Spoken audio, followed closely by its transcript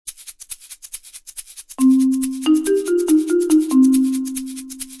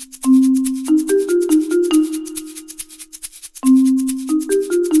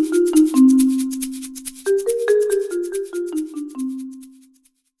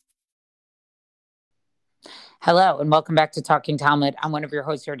Hello, and welcome back to Talking Talmud. I'm one of your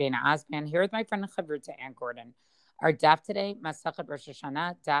hosts here, Dana Osman, here with my friend Chavruta Ann Gordon. Our daf today, Masachet Rosh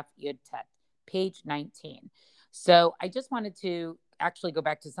Hashanah, daf Yud Tet, page 19. So I just wanted to actually go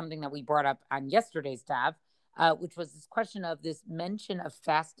back to something that we brought up on yesterday's daf, which was this question of this mention of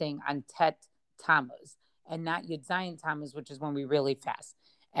fasting on Tet Tammuz and not Yud Zayin Tammuz, which is when we really fast.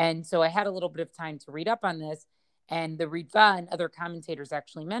 And so I had a little bit of time to read up on this, and the Ritva and other commentators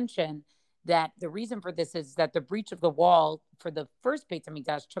actually mention that the reason for this is that the breach of the wall for the first Beit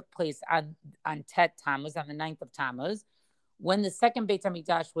HaMikdash took place on Tet Tammuz, on the 9th of Tammuz. When the second Beit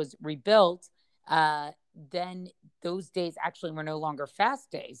HaMikdash was rebuilt, then those days actually were no longer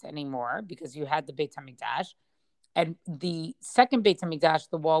fast days anymore because you had the Beit HaMikdash. And the second Beit HaMikdash,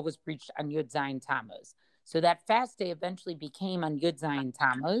 the wall was breached on Yud Zayin Tammuz. So that fast day eventually became on Yud Zayin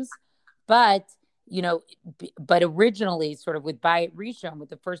Tammuz. But but originally, sort of with Bayit Rishon, with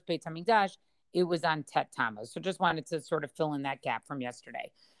the first Beit HaMikdash, it was on Tet Tammuz. So just wanted to sort of fill in that gap from yesterday.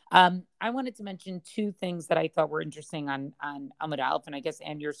 I wanted to mention two things that I thought were interesting on Amud Aleph, and I guess,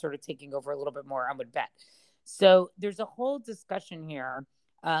 Anne, you're sort of taking over a little bit more Amud Bet. So there's a whole discussion here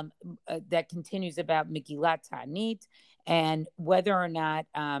that continues about Megillat Ta'anit and whether or not,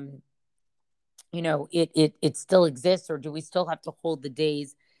 it still exists, or do we still have to hold the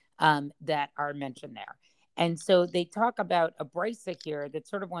days that are mentioned there. And so they talk about a brisa here that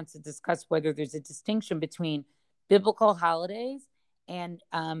sort of wants to discuss whether there's a distinction between biblical holidays and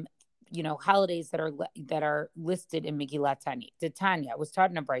holidays that are listed in Megillat Ta'anit. Tanya was taught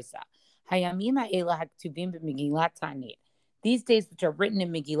in a brisa. Hayamim ha'ela haktuvim b'Megillat Ta'anit. These days, which are written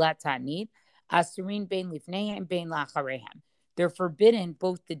in Megillat Ta'anit, asurin bein lifneihem bein lacharehem. They're forbidden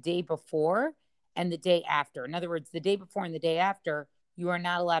both the day before and the day after. In other words, the day before and the day after, you are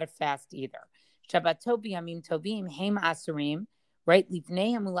not allowed to fast either. Shabbatot b'yamim tovim heim asurim, right?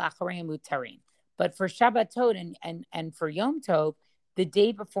 Lifneihem u'lacharehem utarim. But for Shabbatot and for Yom Tov, the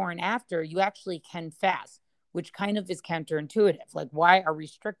day before and after, you actually can fast, which kind of is counterintuitive. Like, why are we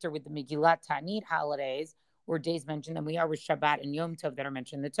stricter with the Megillat Ta'anit holidays or days mentioned than we are with Shabbat and Yom Tov that are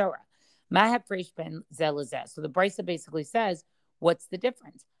mentioned in the Torah? Mahab Reish ben Zelazeh. So the Brisa basically says, what's the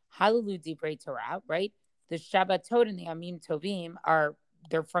difference? Halalu divrei Torah, right? The Shabbatot and the Yamim Tovim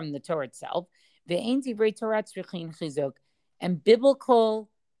they're from the Torah itself. Ve'ein divrei Torah tzrichin chizuk. And biblical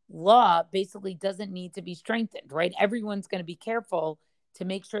law basically doesn't need to be strengthened, right? Everyone's going to be careful to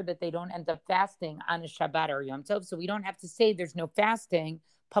make sure that they don't end up fasting on a Shabbat or Yom Tov. So we don't have to say there's no fasting,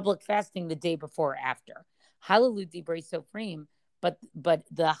 public fasting the day before or after. Halalu divrei Sofrim. But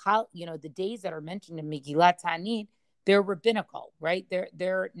the days that are mentioned in Megillat Ta'anit, they're rabbinical, right?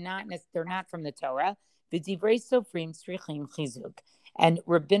 They're not from the Torah. V'divrei Sofrim tzrichim chizuk, and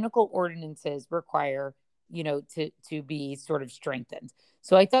rabbinical ordinances require to be sort of strengthened.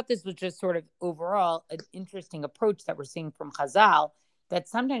 So I thought this was just sort of overall an interesting approach that we're seeing from Chazal, that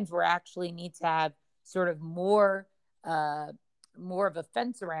sometimes we actually need to have sort of more of a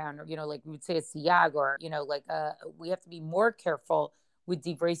fence around, or like we would say a siyag, or we have to be more careful with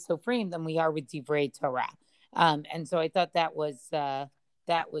divrei sofrim than we are with divrei Torah. And so I thought that was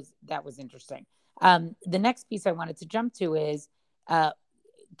interesting. The next piece I wanted to jump to is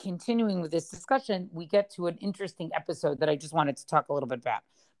continuing with this discussion. We get to an interesting episode that I just wanted to talk a little bit about.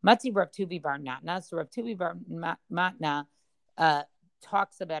 Matzi Rav Tuvi bar Natna. So Rav Tuvi bar Matna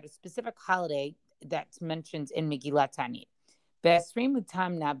talks about a specific holiday that's mentioned in Megillat Ta'anit. Be'esrim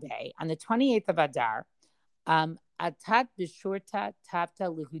utam nabe, on the 28th of Adar, atat b'shurta tavta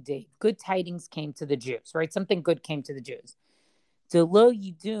lehudei. Good tidings came to the Jews, right? Something good came to the Jews. Delo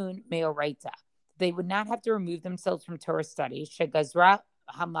yidun meoraita. They would not have to remove themselves from Torah study. Shegazra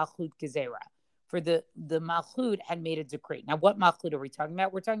hamalchut gezerah. For the malchut had made a decree. Now, what malchut are we talking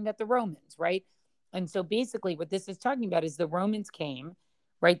about? We're talking about the Romans, right? And so basically what this is talking about is the Romans came,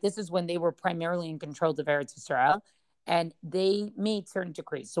 right? This is when they were primarily in control of Eretz Yisrael. And they made certain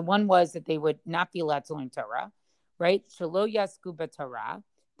decrees. So one was that they would not be allowed to learn Torah, right? Shelo yasku b'Torah.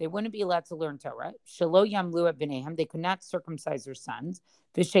 They wouldn't be allowed to learn Torah. Shelo yamlu et b'neihem. They could not circumcise their sons.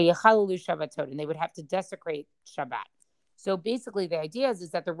 V'sheyachalalu Shabbatot. And they would have to desecrate Shabbat. So basically the idea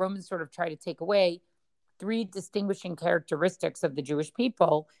is that the Romans sort of try to take away three distinguishing characteristics of the Jewish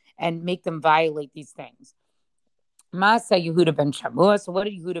people and make them violate these things. Masa Yehuda ben Shammua. So what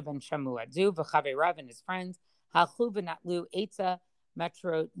did Yehuda ben Shammua do? V'chavei and his friends. They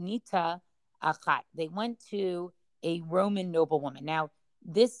went to a Roman noblewoman. Now,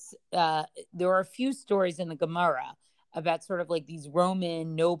 this there are a few stories in the Gemara about sort of like these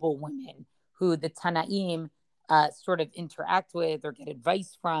Roman noblewomen who the Tanaim sort of interact with or get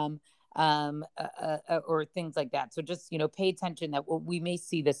advice from, or things like that. So just pay attention that we may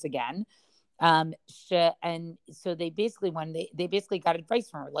see this again. And so they basically, when they basically got advice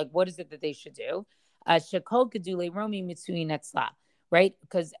from her, like, what is it that they should do? Shekol Gedule Romi Mitsui Netzla, right?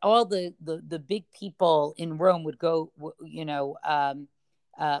 Because all the big people in Rome would go,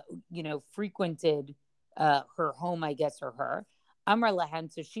 frequented her home, I guess, or her. Amar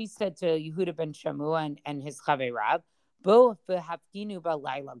Lahan. So she said to Yehuda ben Shamua and his Chavei Bo v'hafginu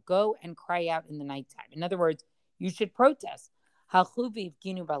b'layla, go and cry out in the nighttime. In other words, you should protest. Halchu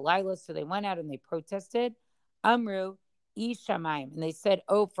v'hafginu b'layla. So they went out and they protested. Amru ishamayim, and they said,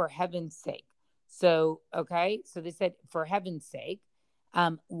 "Oh, for heaven's sake." So okay, so they said, "For heaven's sake."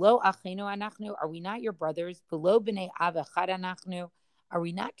 Lo achenu anachnu, are we not your brothers? Below b'nei av echad anachnu, are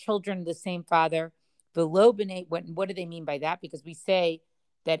we not children of the same father? Below b'nei, what do they mean by that? Because we say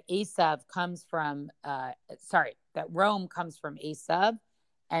that Esav comes from, that Rome comes from Esav,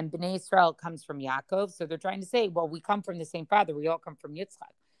 and Bnei Israel comes from Yaakov. So they're trying to say, well, we come from the same father. We all come from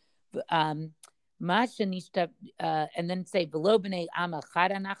Yitzchak. And then say, below Bnei Ama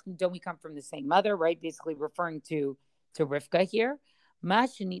Chad Anachnu, don't we come from the same mother, right? Basically referring to Rivka here.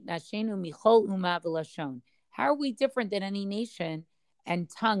 How are we different than any nation and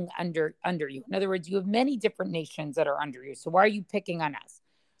tongue under you? In other words, you have many different nations that are under you. So why are you picking on us?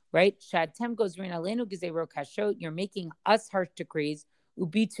 Right? Shatem goes kashot. You're making us harsh decrees,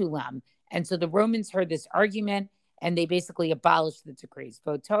 ubitulam. And so the Romans heard this argument and they basically abolished the decrees.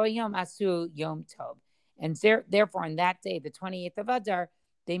 Votoyom asu yom tov. And therefore, on that day, the 28th of Adar,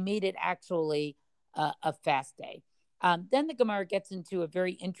 they made it actually a fast day. Then the Gemara gets into a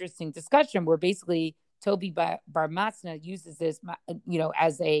very interesting discussion where basically Toby Bar Masna uses this,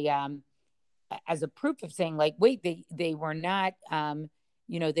 as a proof of saying, like, wait, they were not,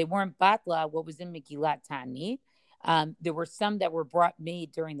 they weren't batla what was in Megillat Ta'anit. There were some that were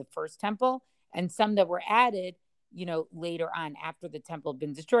made during the first temple, and some that were added, later on after the temple had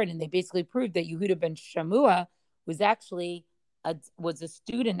been destroyed. And they basically proved that Yehuda ben Shamua was actually was a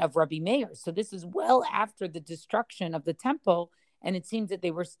student of Rabbi Meir. So this is well after the destruction of the temple, and it seems that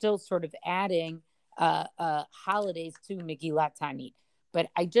they were still sort of adding holidays to Megillat Ta'anit. But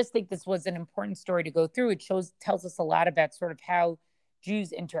I just think this was an important story to go through. It tells us a lot about sort of how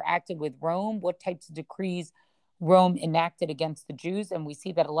Jews interacted with Rome, what types of decrees Rome enacted against the Jews, and we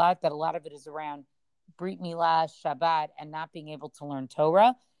see that a lot of it is around Brit Milah, Shabbat, and not being able to learn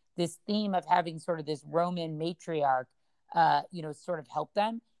Torah. This theme of having sort of this Roman matriarch, sort of help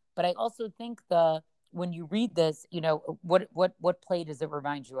them. But I also think when you read this, what play does it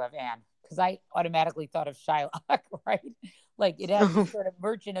remind you of, Anne? Because I automatically thought of Shylock, right? Like it has this sort of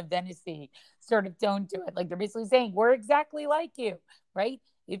Merchant of Venice sort of tone to it. Like they're basically saying, we're exactly like you, right?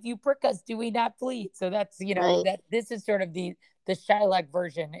 If you prick us, do we not bleed? So that's, right. that this is sort of the Shylock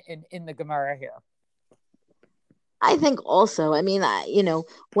version in the Gemara here. I think also, I mean,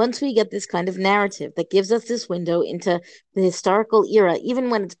 once we get this kind of narrative that gives us this window into the historical era, even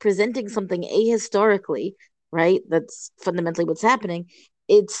when it's presenting something ahistorically, right, that's fundamentally what's happening,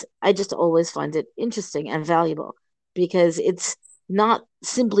 I just always find it interesting and valuable because it's not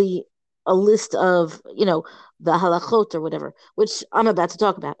simply a list of, the halachot or whatever, which I'm about to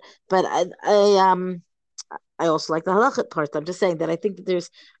talk about. But I also like the halachot part. I'm just saying that I think that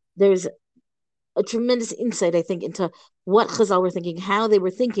there's a tremendous insight, I think, into what Chazal were thinking, how they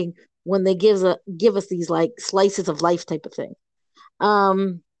were thinking when they give us these like slices of life type of thing.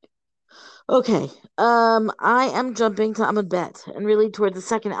 Okay. I am jumping to Amud Bet, and really toward the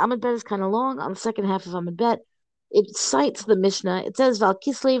second. Amud Bet is kind of long. On the second half of Amud Bet, it cites the Mishnah. It says Val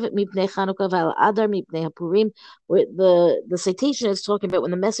Kislev mipnei Chanukah Val Adar mipnei Hapurim. Where the citation is talking about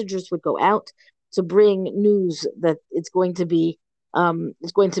when the messengers would go out to bring news that it's going to be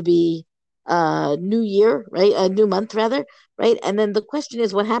new year, right? A new month rather, right? And then the question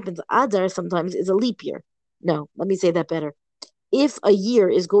is what happens? Adar sometimes is a leap year. No, let me say that better. If a year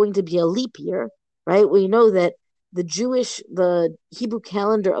is going to be a leap year, right? We know that the Hebrew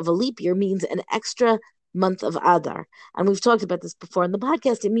calendar of a leap year means an extra month of Adar. And we've talked about this before in the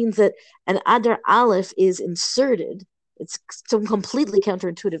podcast. It means that an Adar Aleph is inserted. It's so completely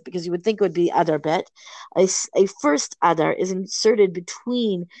counterintuitive because you would think it would be Adar Bet. A first Adar is inserted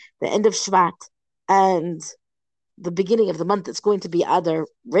between the end of Shvat and the beginning of the month. It's going to be Adar,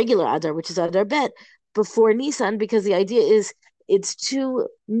 regular Adar, which is Adar Bet, before Nisan, because the idea is it's to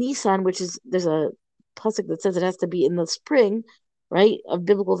Nisan, which is, there's a pasuk that says it has to be in the spring, right? A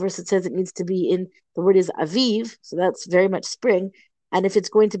biblical verse that says it needs to be in, the word is Aviv, so that's very much spring. And if it's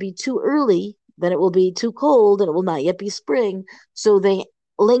going to be too early, then it will be too cold and it will not yet be spring. So they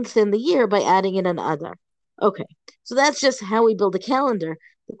lengthen the year by adding in an Adar. Okay, so that's just how we build a calendar.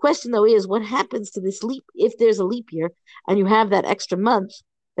 The question though is what happens to this leap if there's a leap year and you have that extra month?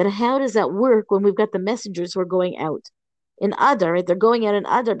 then how does that work when we've got the messengers who are going out in Adar, right? They're going out in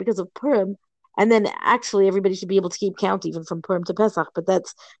Adar because of Purim, and then actually everybody should be able to keep count even from Purim to Pesach, but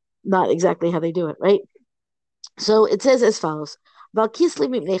that's not exactly how they do it, right? So it says as follows. Val Kislev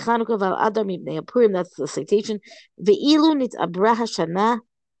mipnei Chanukah, val Adar mipnei Purim. That's the citation. Ve'ilu nit'abra hashana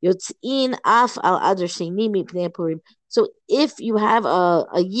yotzin af al Adar sheni mipnei Purim. So if you have a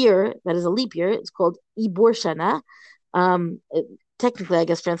year that is a leap year, it's called Ibor Shana. Technically, I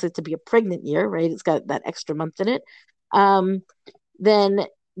guess translates to be a pregnant year, right? It's got that extra month in it. Um, then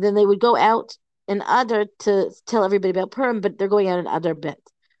they would go out in Adar to tell everybody about Purim, but they're going out in Adar Bet.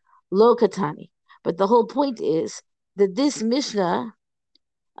 Lo Katani. But the whole point is that this Mishnah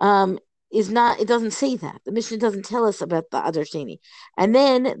is not, it doesn't say that. The Mishnah doesn't tell us about the Adar Sheni. And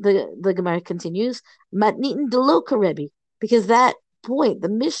then the Gemara continues, Matnitin Deloka Rebbe, because that point, the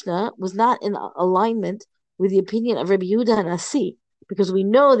Mishnah was not in alignment with the opinion of Rebbe Yehuda HaNasi, because we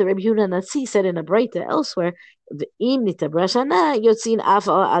know that Rebbe Yehuda HaNasi said in a Breita elsewhere,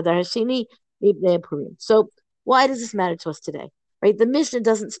 so why does this matter to us today? Right? The Mishnah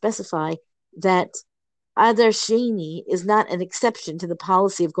doesn't specify that Adar Sheni is not an exception to the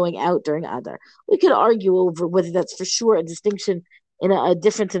policy of going out during Adar. We could argue over whether that's for sure a distinction in a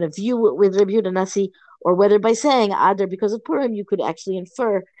difference in a view with Rabbi Yehuda Nasi, or whether by saying Adar because of Purim, you could actually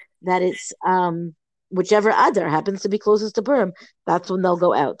infer that it's whichever Adar happens to be closest to Purim, that's when they'll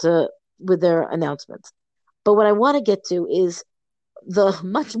go out with their announcements. But what I want to get to is the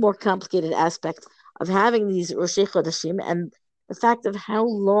much more complicated aspect of having these Roshei Chodashim and the fact of how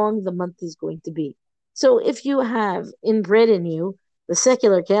long the month is going to be. So if you have inbred in you the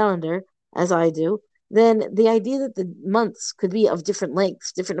secular calendar, as I do, then the idea that the months could be of different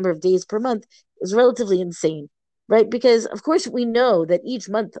lengths, different number of days per month, is relatively insane, right? Because, of course, we know that each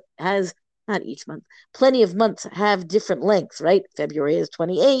month has, not each month, plenty of months have different lengths, right? February is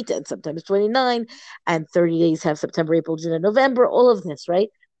 28 and sometimes 29, and 30 days have September, April, June, and November, all of this, right?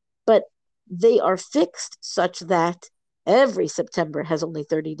 But they are fixed such that every September has only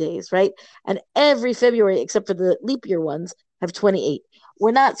 30 days, right? And every February, except for the leap year ones, have 28.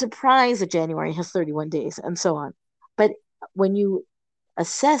 We're not surprised that January has 31 days and so on. But when you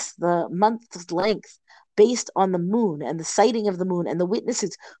assess the month's length based on the moon and the sighting of the moon and the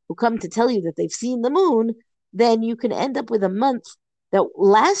witnesses who come to tell you that they've seen the moon, then you can end up with a month that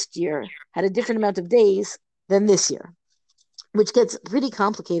last year had a different amount of days than this year, which gets pretty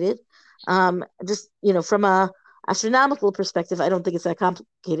complicated. Just, from a astronomical perspective, I don't think it's that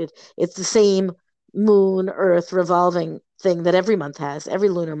complicated. It's the same moon, Earth revolving thing that every month has, every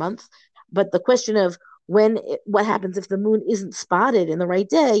lunar month. But the question of what happens if the moon isn't spotted in the right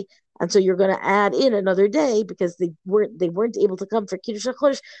day, and so you're going to add in another day because they weren't able to come for Kiddush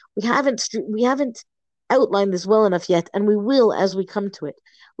HaChodesh. We haven't outlined this well enough yet, and we will as we come to it.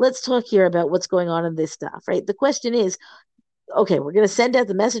 Let's talk here about what's going on in this stuff, right? The question is, okay, we're going to send out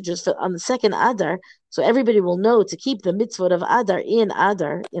the messages on the second Adar, so everybody will know to keep the mitzvot of Adar in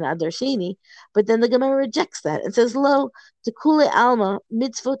Adar Sheni. But then the Gemara rejects that and says, "Lo, tekule alma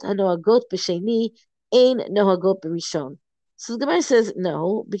mitzvot hanoagot b'sheni ein nohagot b'rishon." So the Gemara says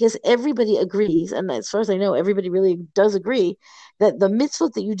no, because everybody agrees, and as far as I know, everybody really does agree that the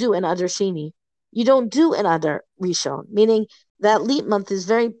mitzvot that you do in Adar Sheni, you don't do in Adar Rishon, meaning that leap month is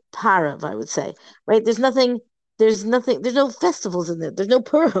very parav, I would say, right? There's no festivals in there. There's no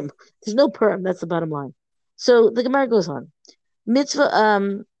Purim. That's the bottom line. So the Gemara goes on.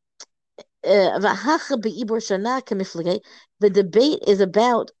 Mitzvah, the debate is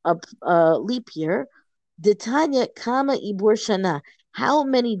about a leap year. Detanya kama ibor shana. How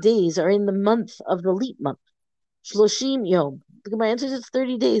many days are in the month of the leap month? Shloshim yom. The Gemara answers it's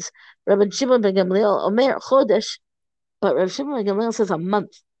 30 days. Rabbi Shimon ben Gamliel omer chodesh, but Rabbi Shimon ben Gamliel says a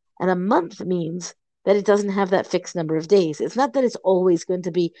month, and a month means that it doesn't have that fixed number of days. It's not that it's always going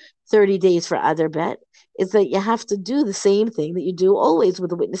to be 30 days for Adar Bet. It's that you have to do the same thing that you do always with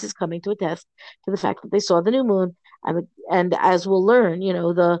the witnesses coming to attest to the fact that they saw the new moon. And as we'll learn,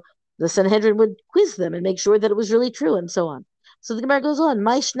 the Sanhedrin would quiz them and make sure that it was really true and so on. So the Gemara goes on,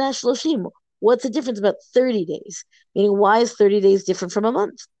 Maishna Shloshim. What's the difference about 30 days? Meaning, why is 30 days different from a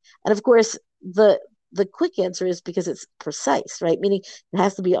month? And of course, the quick answer is because it's precise, right? Meaning it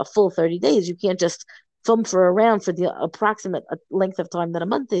has to be a full 30 days. You can't just fumble around for the approximate length of time that a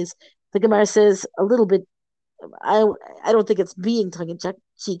month is. The Gemara says a little bit, I don't think it's being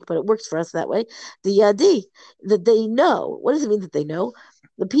tongue-in-cheek, but it works for us that way. The Yadi, that they know. What does it mean that they know?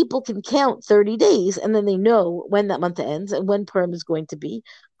 The people can count 30 days, and then they know when that month ends and when Purim is going to be.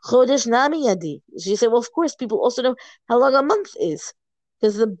 Chodesh Nami Yadi. So you say, well, of course, people also know how long a month is,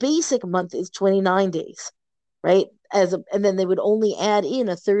 because the basic month is 29 days. right? And then they would only add in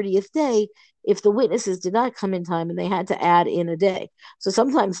a 30th day if the witnesses did not come in time and they had to add in a day. So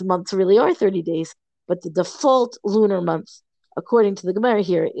sometimes months really are 30 days, but the default lunar month, according to the Gemara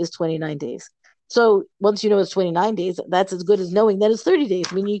here, is 29 days. So once you know it's 29 days, that's as good as knowing that it's 30 days.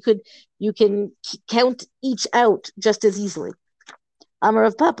 I mean, you can count each out just as easily. Amar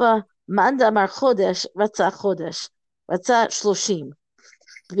Rav Papa, Manda Amar Chodesh, Ratza Shloshim.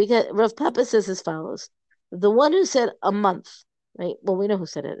 Because Rav Papa says as follows: the one who said a month, right? Well, we know who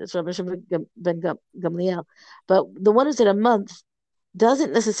said it. It's Rabbi Shimon ben Gamliel. But the one who said a month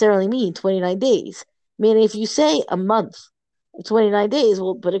doesn't necessarily mean 29 days. Meaning, if you say a month, 29 days,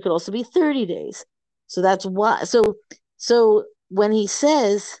 well, but it could also be 30 days. So that's why. So when he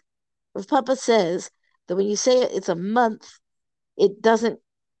says, if Papa says that when you say it's a month, it doesn't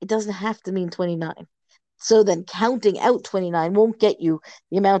have to mean 29. So then counting out 29 won't get you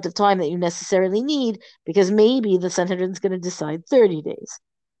the amount of time that you necessarily need, because maybe the Sanhedrin is going to decide 30 days.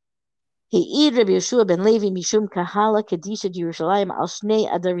 He'id Rabbi Yeshua ben Levi mishum kahala kedisha Yerushalayim al shnei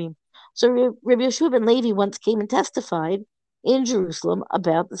adarim. So Rabbi Yeshua ben Levi once came and testified in Jerusalem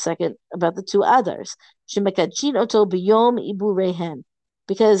about the two adars, shemekachin oto biyom iburehen,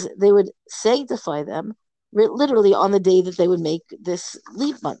 because they would sanctify them literally on the day that they would make this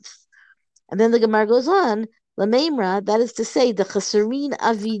leap month. And then the Gemara goes on, Lamemra, that is to say, the Chasarin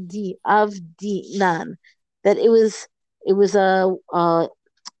Avdinan, that it was a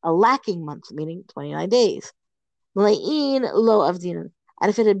lacking month, meaning 29 days. Mla'in lo Avdinan. And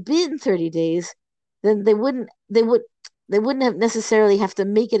if it had been 30 days, then they wouldn't have necessarily have to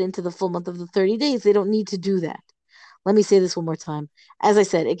make it into the full month of the 30 days. They don't need to do that. Let me say this one more time. As I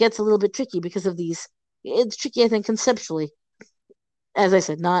said, it gets a little bit tricky because of these. It's tricky, I think, conceptually. As I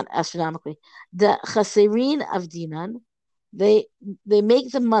said, not astronomically. The Chaserin Avdinan, they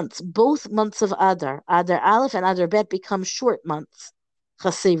make the months, both months of Adar Aleph and Adar Bet, become short months.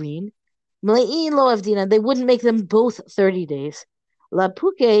 Chaserin. Mle'in lo Avdinan, they wouldn't make them both 30 days. La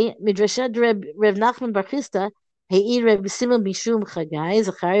Puke, Midrashad Rev Nachman Bar Chisda, He'ir Rev Simon Mishum Chagai,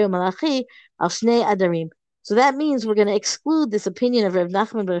 Zacharia Malachi, Al Shnei Adarim. So that means we're going to exclude this opinion of Rev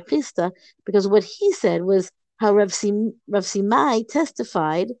Nachman Bar Chisda, because what he said was how Rav Simai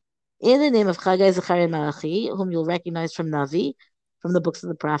testified in the name of Chagai, Zechariah, and Malachi, whom you'll recognize from Navi, from the books of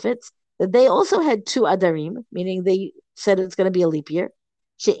the prophets, that they also had two Adarim, meaning they said it's going to be a leap year.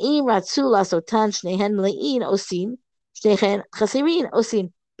 She'im ratzu lasotan shnehen mle'in osin, shnehen chasirin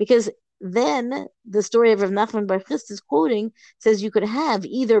osin. Because then the story of Rav Nachman Bar Chisda is quoting says you could have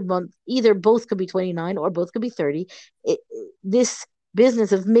either both could be 29 or both could be 30. This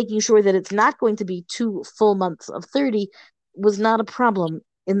business of making sure that it's not going to be 2 full months of 30 was not a problem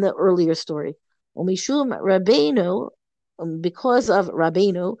in the earlier story. Umishum Rabbeinu, because of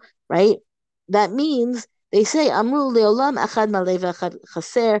Rabbeinu, right? That means they say Amru leolam achad maleh v'achad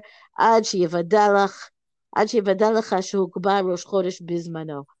chaser ad sheyavadalach hashu kuba rosh chodesh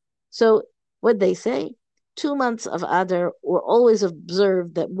bizmano. So what they say, 2 months of Adar were always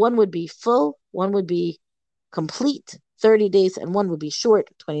observed that one would be full, one would be complete, 30 days, and one would be short,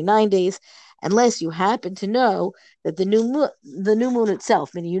 29 days, unless you happen to know that the new moon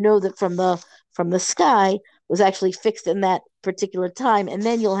itself, meaning you know that from the sky, was actually fixed in that particular time, and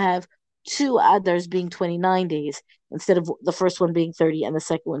then you'll have 2 Adars being 29 days instead of the first one being 30 and the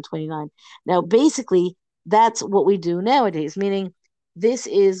second one 29. Now, basically, that's what we do nowadays, meaning this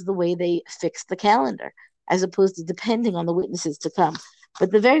is the way they fix the calendar, as opposed to depending on the witnesses to come.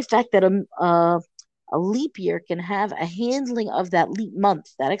 But the very fact that a leap year can have a handling of that leap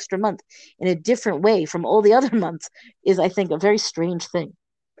month, that extra month, in a different way from all the other months is, I think, a very strange thing.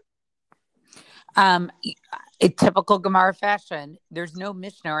 In typical Gemara fashion, there's no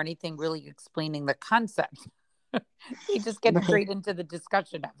Mishnah or anything really explaining the concept. He just gets straight into the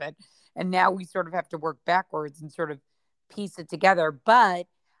discussion of it. And now we sort of have to work backwards and sort of piece it together. But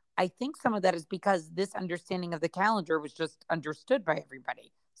I think some of that is because this understanding of the calendar was just understood by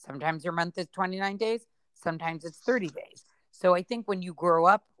everybody. Sometimes your month is 29 days. Sometimes it's 30 days. So I think when you grow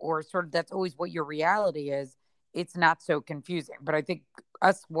up, or sort of that's always what your reality is, it's not so confusing. But I think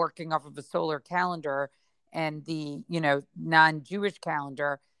us working off of a solar calendar and the, non-Jewish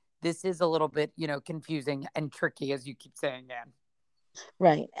calendar, this is a little bit, confusing and tricky, as you keep saying, Dan.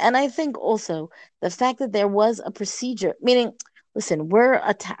 Right. And I think also the fact that there was a procedure, meaning, listen,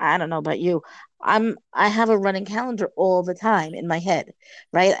 I don't know about you. I have a running calendar all the time in my head,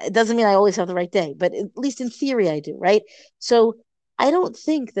 right? It doesn't mean I always have the right day, but at least in theory I do, right? So I don't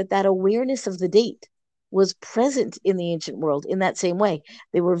think that awareness of the date was present in the ancient world in that same way.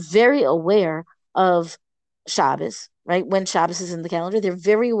 They were very aware of Shabbos, right? When Shabbos is in the calendar, they're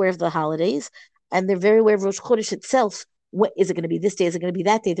very aware of the holidays. and they're very aware of Rosh Chodesh itself. What is it going to be this day? Is it going to be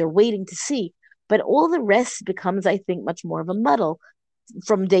that day? They're waiting to see. But all the rest becomes, I think, much more of a muddle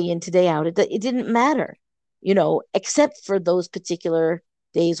from day in to day out. It didn't matter, except for those particular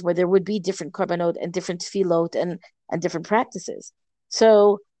days where there would be different korbanot and different tefillot and different practices.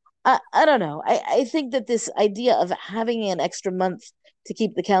 So I don't know. I think that this idea of having an extra month to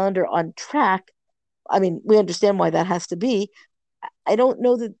keep the calendar on track, I mean, we understand why that has to be. I don't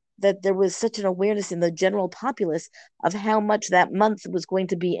know that there was such an awareness in the general populace of how much that month was going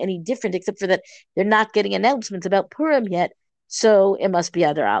to be any different, except for that they're not getting announcements about Purim yet, so it must be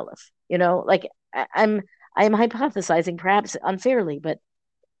Adar Aleph. Like I am hypothesizing, perhaps unfairly, but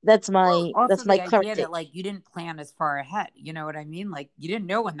that's Well, my also that's my the current idea that take. like you didn't plan as far ahead. You know what I mean? Like you didn't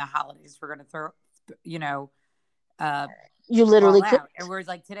know when the holidays were going to you know, uh, You fall literally could. out. And whereas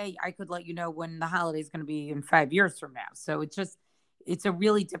like today, I could let you know when the holiday is going to be in 5 years from now. So it's a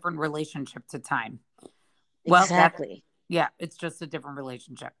really different relationship to time. Well, Exactly. yeah, it's just a different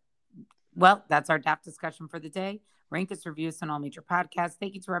relationship. Well, that's our DAP discussion for the day. Rank us, review us on all major podcasts.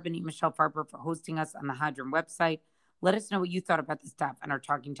 Thank you to Rabbanit Michelle Farber for hosting us on the Hadron website. Let us know what you thought about this DAP on our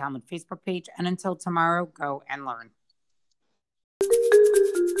Talking Talmud Facebook page. And until tomorrow, go and learn.